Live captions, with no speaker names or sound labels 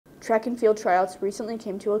Track and field tryouts recently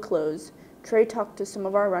came to a close. Trey talked to some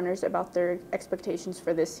of our runners about their expectations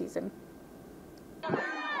for this season. Oh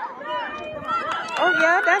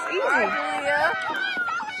yeah, that's easy. Yeah.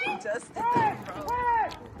 She just did that,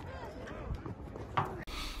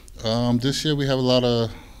 bro. This year we have a lot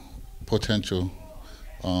of potential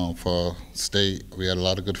for state. We had a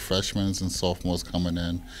lot of good freshmen and sophomores coming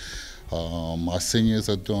in. Our seniors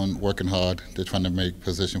are working hard. They're trying to make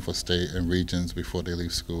position for state and regions before they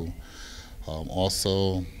leave school. We're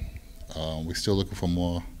still looking for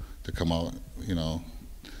more to come out. You know,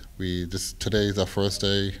 today is our first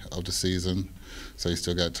day of the season, so you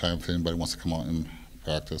still got time if anybody wants to come out and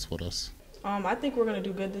practice with us. I think we're going to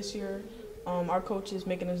do good this year. Our coach is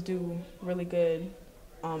making us do really good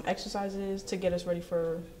exercises to get us ready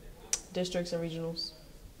for districts and regionals.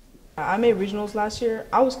 I made regionals last year.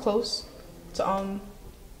 I was close to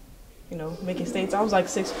making states. I was like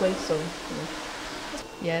 6th place, so.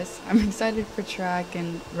 Yes, I'm excited for track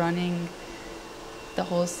and running the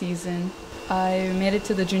whole season. I made it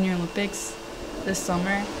to the Junior Olympics this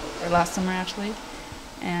summer, or last summer actually,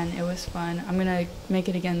 and it was fun. I'm gonna make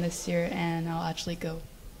it again this year, and I'll actually go.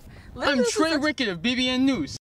 I'm Trey Rickett of BBN News.